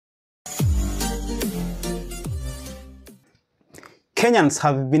Kenyans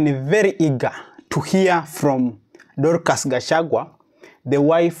have been very eager to hear from Dorcas Gachagua, the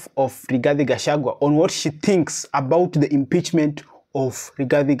wife of Rigathi Gachagua, on what she thinks about the impeachment of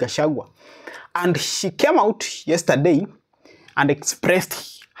Rigathi Gachagua. And she came out yesterday and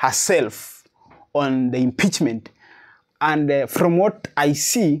expressed herself on the impeachment. And from what I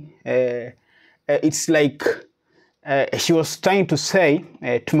see, it's like she was trying to say,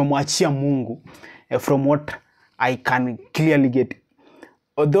 tumemwachia Mungu, from what I can clearly get.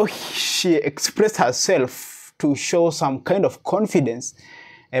 Although she expressed herself to show some kind of confidence,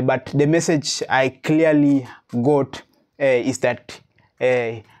 but the message I clearly got is that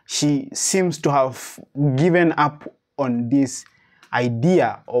she seems to have given up on this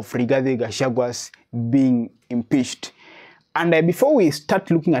idea of Rigathi Gachagua's being impeached. And before we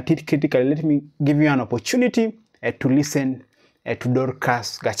start looking at it critically, let me give you an opportunity to listen to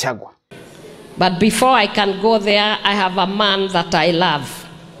Dorcas Gachagua. But before I can go there, I have a man that I love.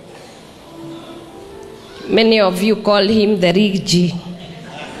 Many of you call him the Rigathi.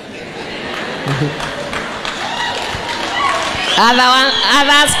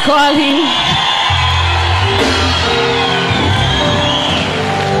 Others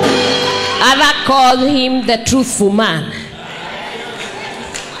call him the truthful man.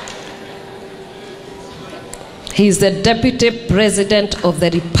 He is the Deputy President of the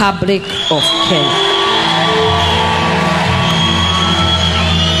Republic of Kenya.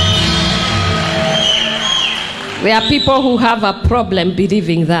 There are people who have a problem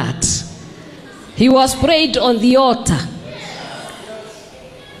believing that. He was prayed on the altar.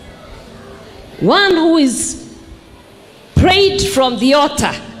 One who is prayed from the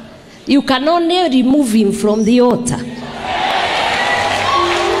altar, you can only remove him from the altar.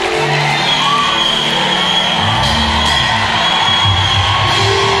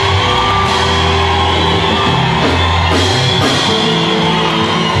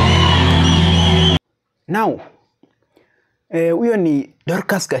 Now, huyo ni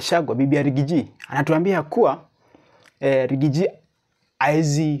Dorcas Gachagua, bibi ya Rigathi. Anatuambia kuwa Rigathi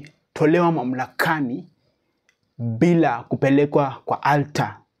haezi tolewa mamlakani bila kupelekwa kwa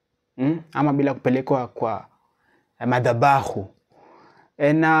altar, ama bila kupelekwa kwa madhabahu.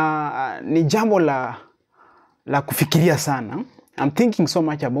 Na ni jambo la kufikiria sana. I'm thinking so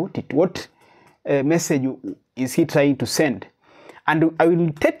much about it. What message is he trying to send? And I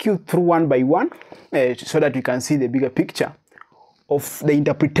will take you through one by one so that you can see the bigger picture of the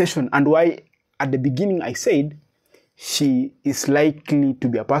interpretation and why at the beginning I said she is likely to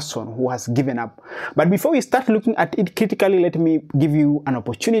be a person who has given up. But before we start looking at it critically, let me give you an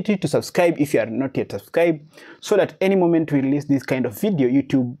opportunity to subscribe if you are not yet subscribed, so that any moment we release this kind of video,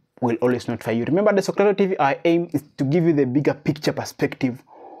 YouTube will always notify you. Remember, the Socrato TV, our aim is to give you the bigger picture perspective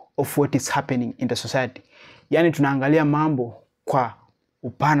of what is happening in the society. Yani tunaangalia mambo kwa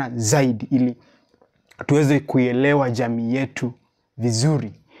upana zaidi ili tuweze kuelewa jamii yetu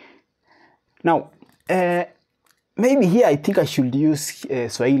vizuri. Now, maybe here I think I should use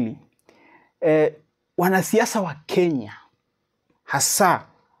Swahili. Wanasiasa wa Kenya, hasa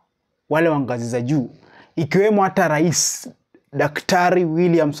wale wa ngazi za juu, ikiwemo hata Rais Daktari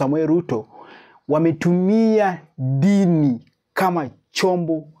William Samoei Ruto, wametumia dini kama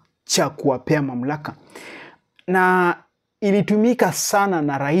chombo cha kuwapea mamlaka. Na ilitumika sana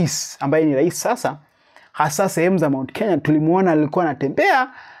na rais ambaye ni rais sasa, hasa sehemu za Mount Kenya. Tulimuona alikuwa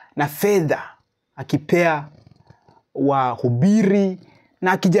anatembea na fedha akipea wahubiri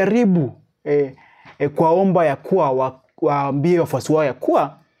na akijaribu kuwaomba ya kuwa waambie wafuasi wao ya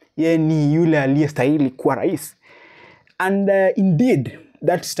kuwa yeye ni yule aliyestahili kuwa rais. And indeed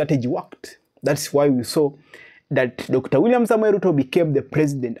that strategy worked. That's why we saw that Dr. William Samoei Ruto became the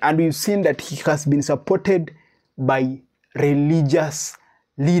president, and we've seen that he has been supported by religious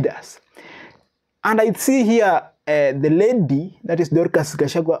leaders. And I see here the lady, that is Dorcas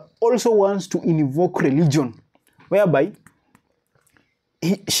Gachagua, also wants to invoke religion, whereby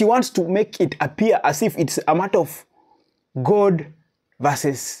she wants to make it appear as if it's a matter of God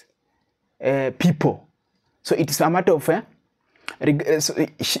versus people. So it's a matter of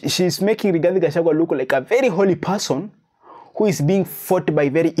she's making Rigathi Gachagua look like a very holy person who is being fought by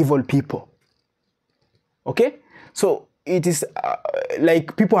very evil people. Okay? So it is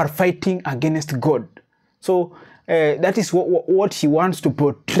like people are fighting against God. So that is what she wants to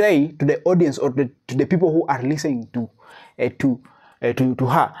portray to the audience, or to the people who are listening to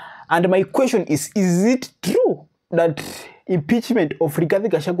her. And my question is it true that impeachment of Rigathi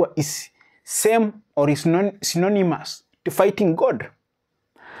Gachagua is same or is synonymous to fighting God?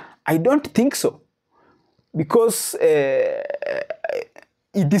 I don't think so, because it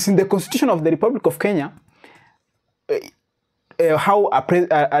is in the Constitution of the Republic of Kenya how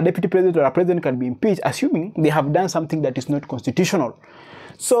a deputy president or a president can be impeached, assuming they have done something that is not constitutional.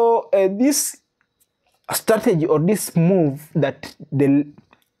 So this strategy or this move that the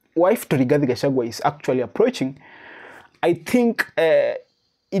wife to Rigathi Gachagua is actually approaching, I think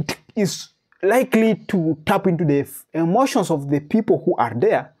it is likely to tap into the emotions of the people who are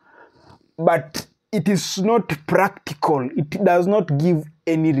there, but it is not practical. It does not give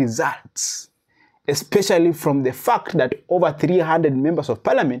any results, especially from the fact that over 300 members of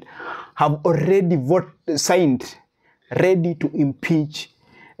parliament have already signed ready to impeach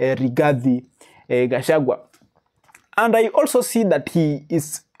Rigathi Gachagua. And I also see that he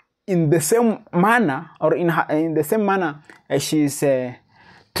is in the same manner, or in the same manner as she is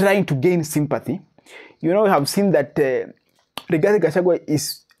trying to gain sympathy. You know, we have seen that Rigathi Gachagua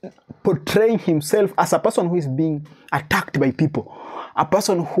is portraying himself as a person who is being attacked by people, a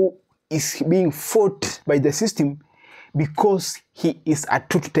person who is being fought by the system because he is a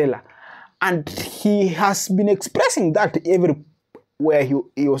truth teller. And he has been expressing that everywhere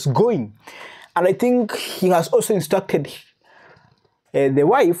he was going. And I think he has also instructed the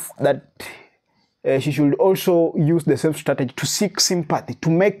wife that she should also use the same strategy to seek sympathy, to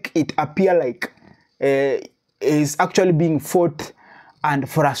make it appear like is actually being fought and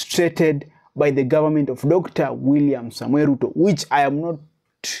frustrated by the government of Dr. William Samoei Ruto, which I am not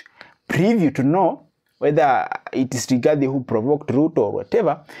privy to know whether it is Rigathi who provoked Ruto or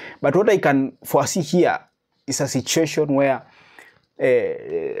whatever. But what I can foresee here is a situation where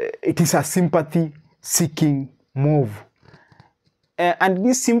it is a sympathy-seeking move. And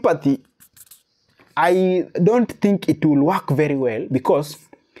this sympathy, I don't think it will work very well, because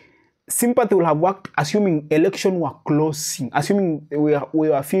sympathy will have worked assuming election were closing, assuming we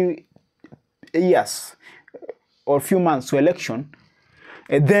were a few years or few months to election,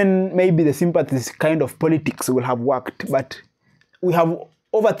 then maybe the sympathy kind of politics will have worked. But we have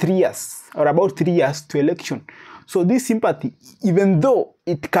over 3 years, or about 3 years to election. So this sympathy, even though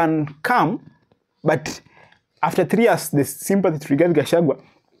it can come, but after 3 years, the sympathy to Rigathi Gachagua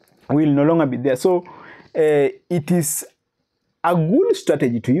will no longer be there. So it is a good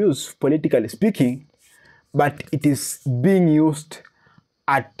strategy to use, politically speaking, but it is being used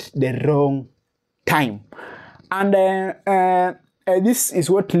at the wrong time. And this is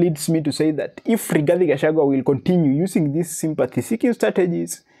what leads me to say that if Rigathi Gachagua will continue using these sympathy-seeking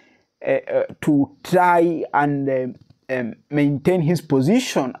strategies to try and maintain his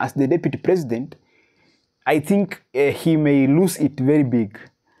position as the deputy president, I think he may lose it very big.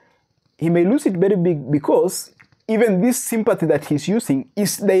 He may lose it very big because even this sympathy that he's using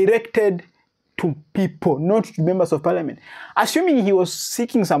is directed to people, not to members of parliament. Assuming he was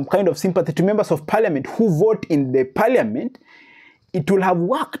seeking some kind of sympathy to members of parliament who vote in the parliament, it will have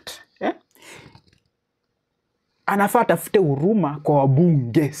worked. Anafaa tafute huruma kwa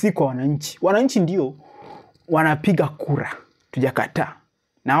wabunge, si kwa wananchi. Wananchi ndio wanapiga kura, tujakataa.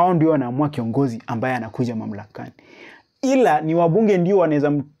 Na hao ndio wanaamua kiongozi ambaye anakuja mamlakani. Ila ni wabunge ndio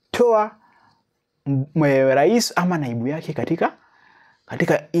wanaweza mtoa rais ama naibu yake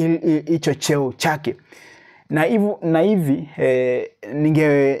katika hicho cheo chake. Na hivi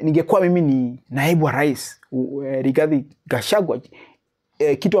ningekuwa mimi ni naibu wa rais Rigathi Gachagua,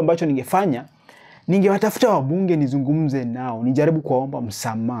 kitu ambacho ningefanya, ningewatafuta wabunge nizungumze nao, nijaribu kuwaomba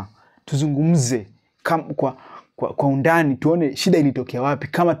msamaha, tuzungumze kwa undani, tuone shida ilitokea wapi,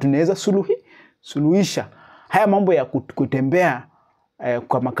 kama tunaweza suluhisha haya mambo ya kutembea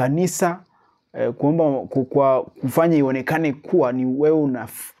kwa makanisa, kuomba kufanya ionekane kuwa ni wewe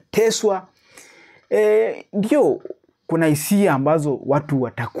unateswa. Ndio kuna hisia ambazo watu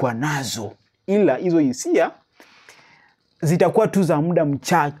watakuwa nazo, ila hizo hisia zitakuwa tu za muda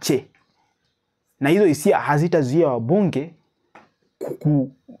mchache, na hizo hisia hazitazuia wabunge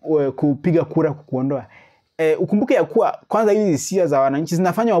kupiga kura kukuondoa. Ukumbuke ya kuwa kwanza hizi hisia za wananchi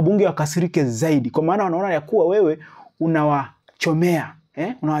zinafanya wabunge wakasirike zaidi, kwa maana wanaona ya kuwa wewe unawachomea,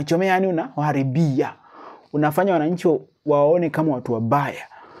 unawachomea, yani unawaharibia, unafanya wananchi waone kama watu wabaya.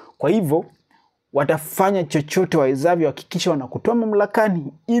 Kwa hivyo watafanya chochote wawezavyo hakikisha wanakutoa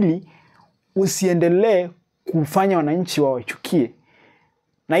mamlakani, ili usiendelee kufanya wananchi wawachukie.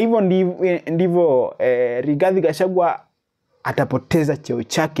 Na hivyo ndivyo Rigathi Gachagua atapoteza cheo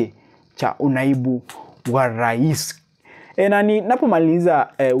chake cha unaibu wa rais. Na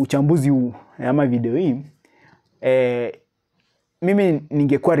ninapomaliza uchambuzi huu ama video hii, mimi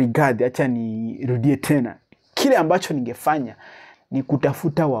ningekuwa Rigathi, acha nirudie tena, kile ambacho ningefanya ni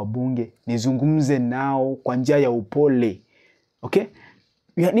kutafuta wabunge, nizungumze nao kwa njia ya upole. Okay?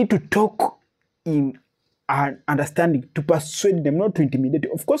 We need to talk in understanding, to persuade them, not to intimidate.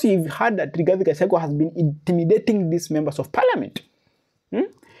 Of course, you've heard that Rigathi Gachagua has been intimidating these members of parliament.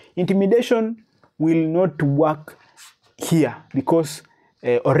 Intimidation will not work here because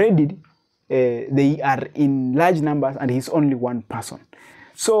already they are in large numbers and he's only one person.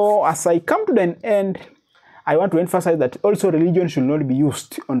 So as I come to the end, I want to emphasize that also religion should not be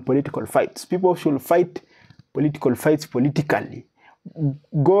used on political fights. People should fight political fights politically.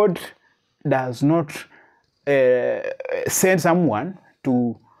 God does not send someone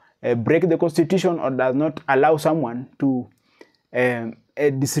to break the constitution, or does not allow someone to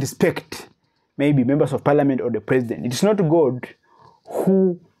disrespect maybe members of parliament or the president. It is not God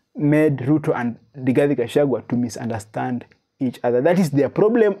who made Ruto and Rigathi Gachagua to misunderstand each other. That is their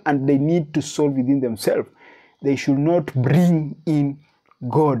problem, and they need to solve within themselves. They should not bring in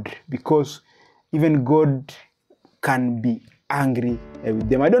God, because even God can be angry with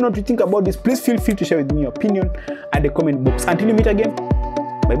them. I don't know what you think about this. Please feel free to share with me your opinion at the comment box. Until we meet again,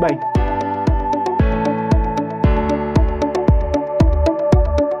 bye-bye.